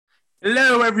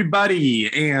Hello,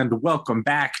 everybody, and welcome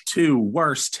back to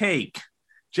Worst Take.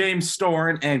 James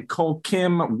Storn and Cole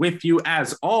Kim with you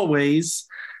as always.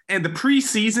 And the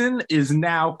preseason is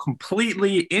now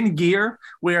completely in gear.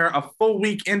 We're a full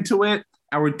week into it.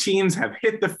 Our teams have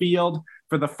hit the field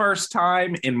for the first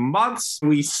time in months.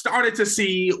 We started to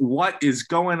see what is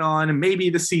going on. Maybe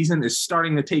the season is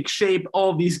starting to take shape.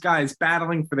 All these guys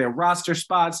battling for their roster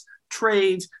spots,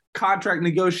 trades, contract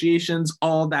negotiations,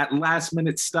 all that last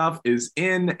minute stuff is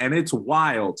in, and it's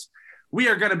wild. We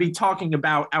are going to be talking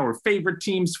about our favorite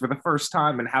teams for the first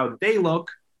time and how they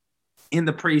look in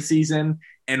the preseason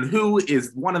and who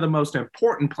is one of the most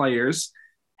important players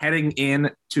heading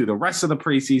in to the rest of the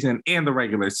preseason and the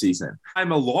regular season.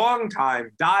 I'm a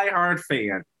longtime diehard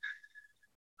fan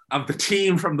of the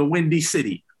team from the Windy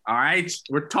City. All right,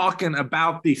 we're talking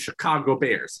about the Chicago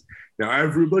Bears. Now,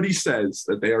 everybody says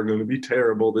that they are going to be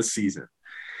terrible this season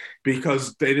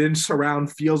because they didn't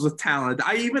surround Fields with talent.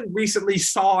 I even recently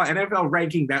saw an NFL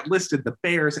ranking that listed the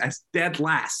Bears as dead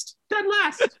last. Dead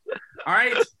last. All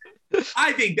right.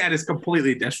 I think that is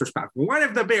completely disrespectful. When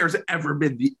have the Bears ever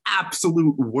been the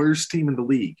absolute worst team in the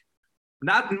league?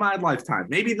 Not in my lifetime.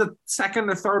 Maybe the second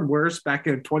or third worst back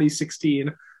in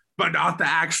 2016, but not the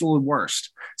actual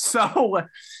worst. So,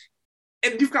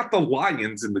 and you've got the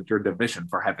Lions in your division,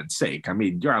 for heaven's sake. I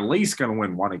mean, you're at least going to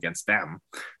win one against them.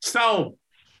 So,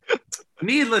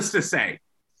 needless to say,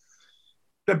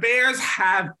 the Bears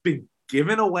have been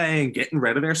giving away and getting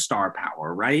rid of their star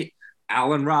power, right?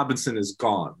 Allen Robinson is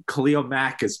gone. Khalil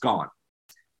Mack is gone.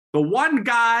 The one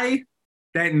guy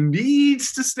that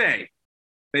needs to stay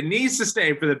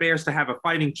for the Bears to have a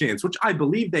fighting chance, which I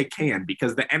believe they can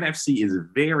because the NFC is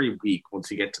very weak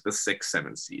once you get to the 6th,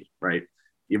 7th seed, right?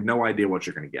 You have no idea what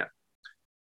you're going to get.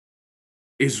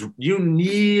 Is you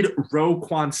need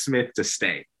Roquan Smith to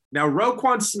stay. Now,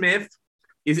 Roquan Smith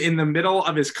is in the middle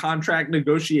of his contract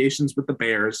negotiations with the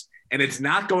Bears, and it's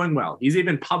not going well. He's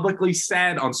even publicly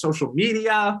said on social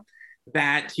media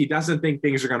that he doesn't think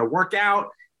things are going to work out.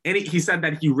 And he said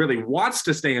that he really wants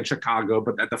to stay in Chicago,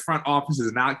 but that the front office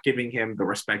is not giving him the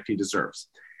respect he deserves.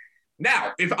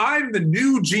 Now, if I'm the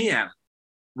new GM,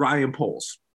 Ryan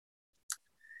Poles,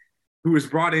 who was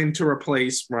brought in to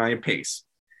replace Ryan Pace,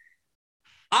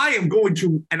 I am going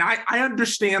to, and I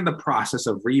understand the process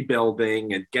of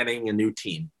rebuilding and getting a new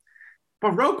team,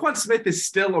 but Roquan Smith is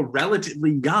still a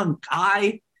relatively young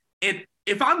guy. And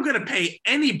if I'm going to pay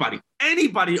anybody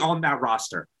on that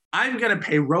roster, I'm going to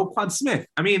pay Roquan Smith.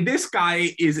 I mean, this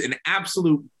guy is an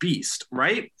absolute beast,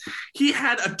 right? He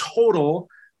had a total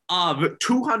of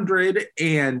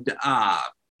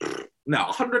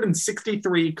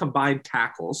 163 combined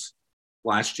tackles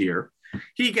last year.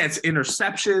 He gets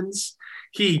interceptions.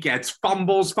 He gets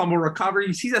fumbles, fumble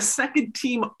recoveries. He's a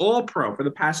second-team All-Pro for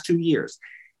the past 2 years.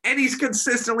 And he's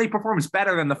consistently performs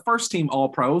better than the first-team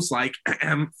All-Pros like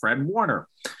Fred Warner.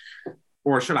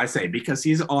 Or should I say, because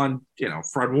he's on,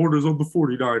 Fred Warner's on the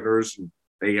 49ers, and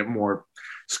they get more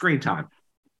screen time.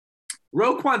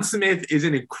 Roquan Smith is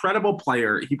an incredible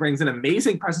player. He brings an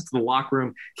amazing presence to the locker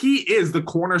room. He is the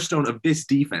cornerstone of this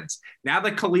defense. Now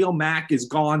that Khalil Mack is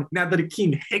gone, now that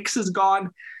Akeem Hicks is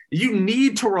gone, you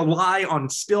need to rely on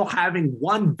still having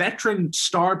one veteran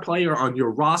star player on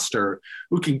your roster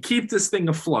who can keep this thing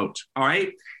afloat. All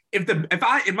right. In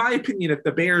my opinion, if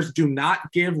the Bears do not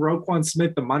give Roquan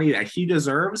Smith the money that he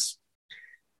deserves,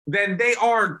 then they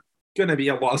are going to be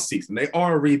a lost season. They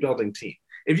are a rebuilding team.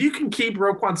 If you can keep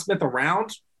Roquan Smith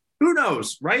around, who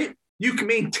knows, right? You can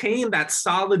maintain that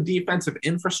solid defensive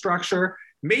infrastructure.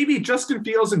 Maybe Justin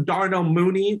Fields and Darnell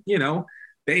Mooney,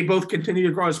 they both continue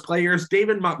to grow as players.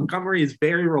 David Montgomery is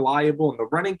very reliable in the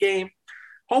running game.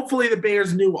 Hopefully the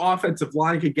Bears' new offensive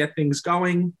line could get things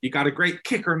going. You got a great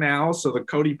kicker now, so the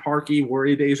Cody Parkey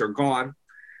worry days are gone.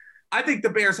 I think the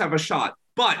Bears have a shot,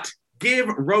 but give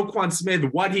Roquan Smith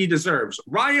what he deserves.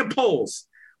 Ryan Poles,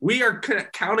 we are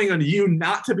counting on you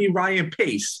not to be Ryan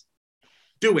Pace.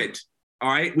 Do it, all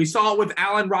right? We saw it with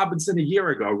Allen Robinson a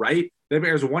year ago, right? The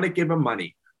Bears want to give him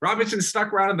money. Robinson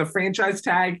stuck around in the franchise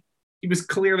tag. He was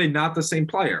clearly not the same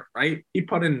player, right? He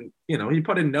put in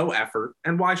no effort.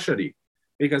 And why should he?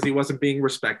 Because he wasn't being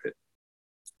respected.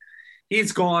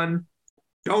 He's gone.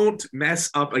 Don't mess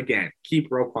up again.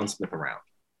 Keep Roquan Smith around.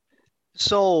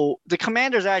 So the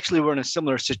Commanders actually were in a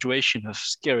similar situation of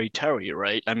Scary Terry,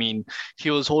 right? I mean, he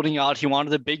was holding out. He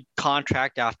wanted a big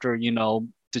contract after,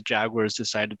 the Jaguars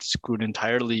decided to screw the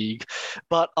entire league.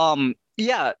 But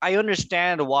yeah, I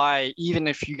understand why, even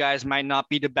if you guys might not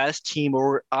be the best team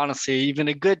or honestly even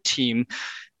a good team,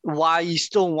 why you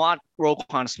still want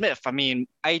Roquan Smith. I mean,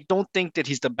 I don't think that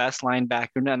he's the best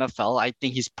linebacker in the NFL. I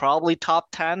think he's probably top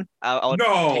 10. I would take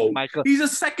No, Michael. he's a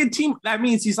second team. That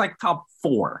means he's like top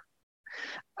 4.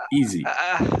 Easy.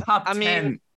 Top 10.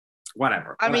 Mean,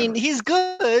 whatever. I mean, he's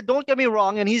good. Don't get me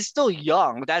wrong, and he's still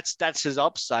young. That's his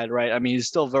upside, right? I mean, he's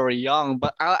still very young.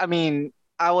 But I mean,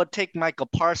 I would take Michael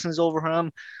Parsons over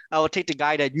him. I would take the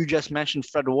guy that you just mentioned,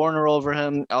 Fred Warner, over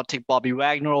him. I'll take Bobby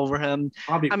Wagner over him.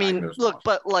 I mean, look, awesome.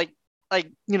 But like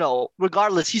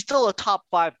regardless, he's still a top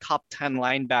 5, top 10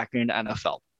 linebacker in the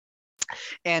NFL,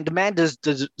 and the man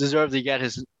deserves to get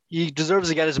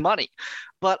his money.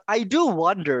 But I do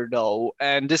wonder though,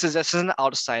 and this is an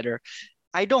outsider.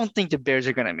 I don't think the Bears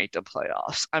are going to make the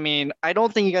playoffs. I mean, I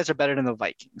don't think you guys are better than the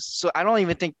Vikings. So I don't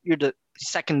even think you're the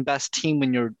second best team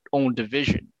in your own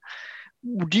division.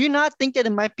 Do you not think that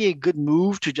it might be a good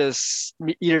move to just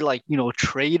either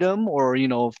trade them or,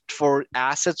 for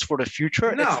assets for the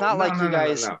future? No, it's not you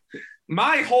guys. No.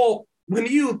 My whole, if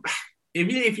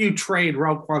you trade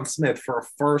Roquan Smith for a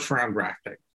first round draft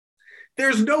pick,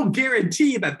 there's no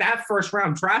guarantee that first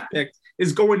round draft pick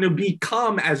is going to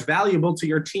become as valuable to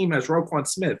your team as Roquan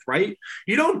Smith, right?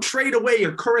 You don't trade away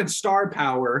your current star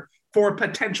power for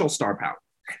potential star power.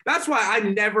 That's why I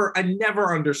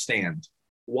never understand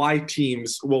why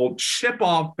teams will ship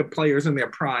off the players in their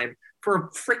prime for a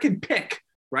freaking pick,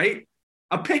 right?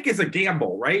 A pick is a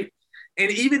gamble, right?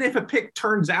 And even if a pick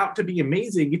turns out to be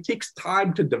amazing, it takes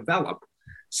time to develop.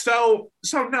 So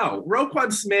no,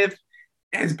 Roquan Smith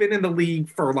has been in the league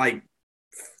for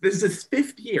this is his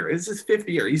 5th year.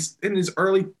 He's in his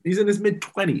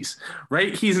mid-20s,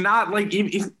 right? He's not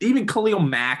even Khalil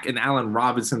Mack and Allen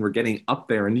Robinson were getting up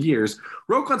there in years.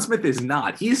 Roquan Smith is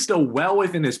not. He's still well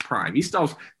within his prime. He still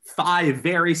has 5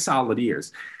 very solid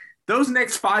years. Those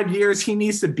next 5 years, he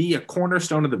needs to be a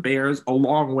cornerstone of the Bears,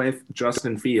 along with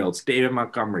Justin Fields, David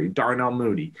Montgomery, Darnell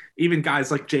Mooney, even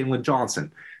guys like Jalen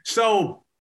Johnson. So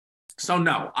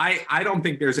no, I don't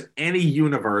think there's any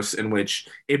universe in which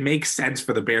it makes sense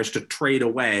for the Bears to trade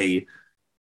away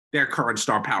their current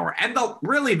star power. And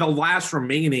the last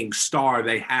remaining star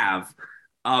they have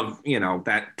of,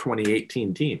 that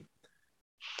 2018 team.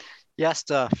 Yes,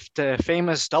 the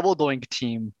famous double doink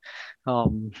team.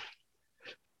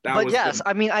 But yes,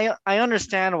 I mean, I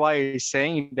understand why you're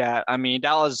saying that. I mean,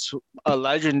 that was a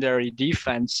legendary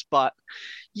defense, but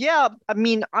yeah, I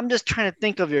mean, I'm just trying to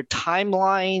think of your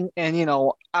timeline, and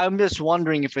I'm just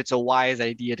wondering if it's a wise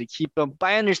idea to keep him. But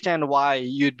I understand why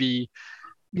you'd be,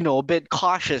 a bit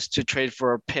cautious to trade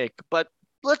for a pick. But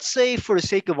let's say, for the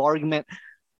sake of argument,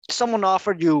 someone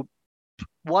offered you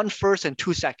 1 first and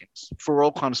 2 seconds for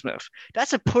Roquan Smith.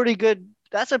 That's a pretty good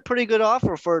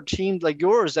offer for a team like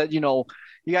yours that, you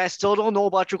guys still don't know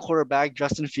about your quarterback,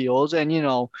 Justin Fields, and,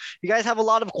 you guys have a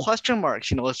lot of question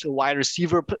marks. It's a wide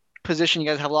receiver position. You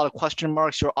guys have a lot of question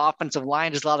marks. Your offensive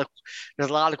line, there's a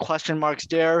lot of question marks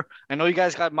there. I know you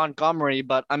guys got Montgomery,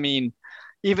 but I mean,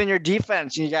 even your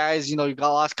defense, you guys, you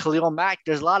got lost Khalil Mack.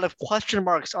 There's a lot of question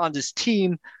marks on this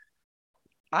team.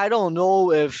 I don't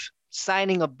know if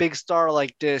signing a big star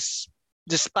like this,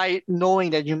 despite knowing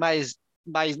that you might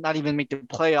not even make the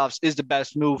playoffs, is the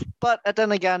best move. But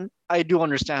then again, I do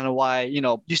understand why,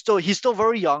 he's still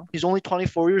very young. He's only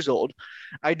 24 years old.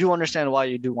 I do understand why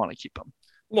you do want to keep him.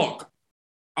 Look,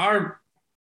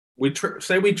 we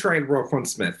trade Roquan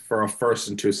Smith for a first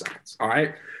and 2 seconds. All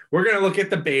right, we're gonna look at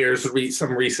the Bears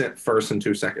some recent first and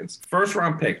 2 seconds. First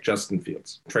round pick Justin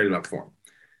Fields, traded up for him.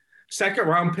 Second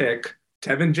round pick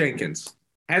Tevin Jenkins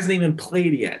hasn't even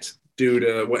played yet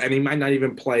and he might not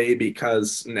even play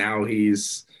because now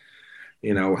he's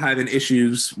having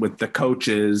issues with the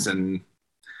coaches, and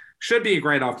should be a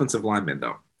great offensive lineman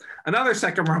though. Another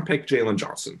second round pick Jalen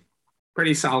Johnson.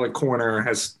 Pretty solid corner,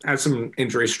 has some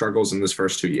injury struggles in his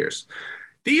first 2 years.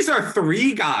 These are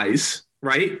 3 guys,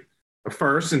 right? A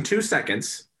first and 2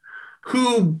 seconds,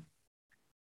 who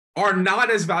are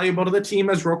not as valuable to the team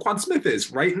as Roquan Smith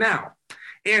is right now,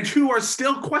 and who are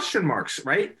still question marks,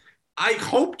 right? I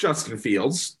hope Justin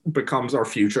Fields becomes our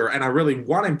future, and I really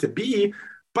want him to be,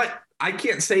 but I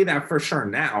can't say that for sure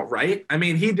now, right? I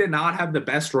mean, he did not have the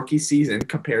best rookie season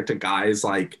compared to guys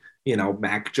like,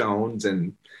 Mac Jones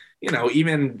and,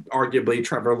 even arguably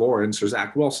Trevor Lawrence or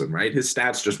Zach Wilson, right? His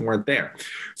stats just weren't there.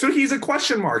 So he's a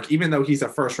question mark, even though he's a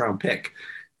first-round pick.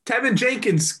 Tevin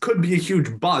Jenkins could be a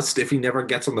huge bust if he never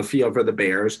gets on the field for the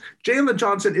Bears. Jalen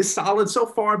Johnson is solid so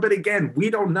far, but again, we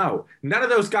don't know. None of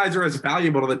those guys are as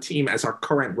valuable to the team as our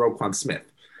current Roquan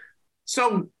Smith.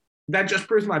 So that just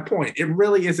proves my point. It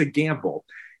really is a gamble.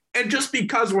 And just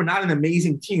because we're not an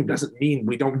amazing team doesn't mean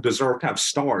we don't deserve to have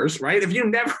stars, right?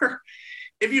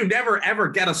 if you never ever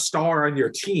get a star on your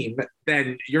team,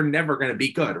 then you're never going to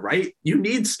be good, right? You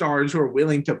need stars who are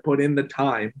willing to put in the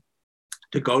time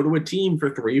to go to a team for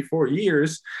 3-4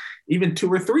 years, even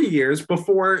 2 or 3 years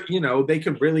before, they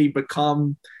can really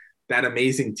become that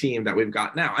amazing team that we've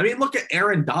got now. I mean, look at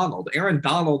Aaron Donald. Aaron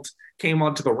Donald came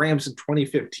onto the Rams in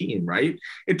 2015, right?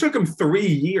 It took him 3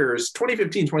 years.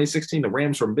 2015, 2016, the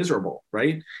Rams were miserable,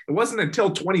 right? It wasn't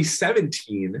until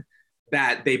 2017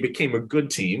 that they became a good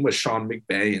team with Sean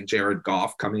McVay and Jared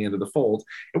Goff coming into the fold.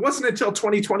 It wasn't until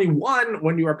 2021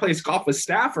 when you replaced Goff with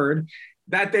Stafford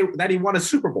that he won a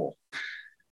Super Bowl.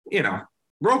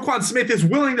 Roquan Smith is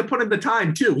willing to put in the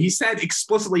time too. He said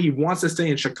explicitly he wants to stay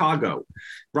in Chicago,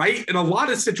 right? In a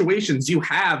lot of situations, you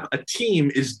have a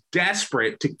team is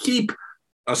desperate to keep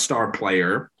a star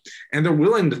player and they're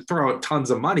willing to throw out tons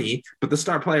of money, but the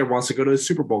star player wants to go to a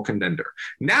Super Bowl contender.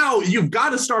 Now you've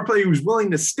got a star player who's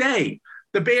willing to stay.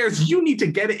 The Bears, you need to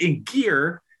get it in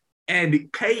gear and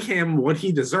pay him what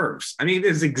he deserves. I mean,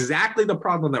 it's exactly the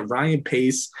problem that Ryan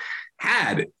Pace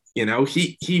had.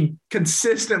 He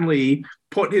consistently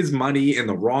put his money in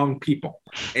the wrong people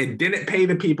and didn't pay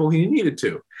the people he needed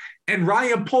to. And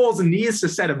Ryan Poles needs to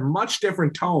set a much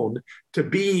different tone to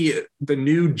be the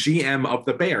new GM of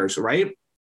the Bears, right?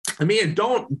 I mean,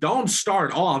 don't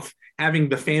start off having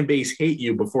the fan base hate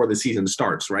you before the season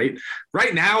starts, right?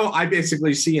 Right now, I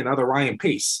basically see another Ryan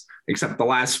Pace, except the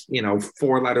last,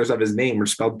 4 letters of his name are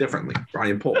spelled differently,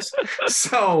 Ryan Poles.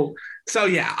 So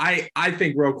yeah, I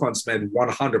think Roquan Smith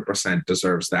 100%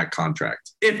 deserves that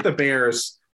contract if the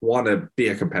Bears want to be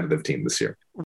a competitive team this year.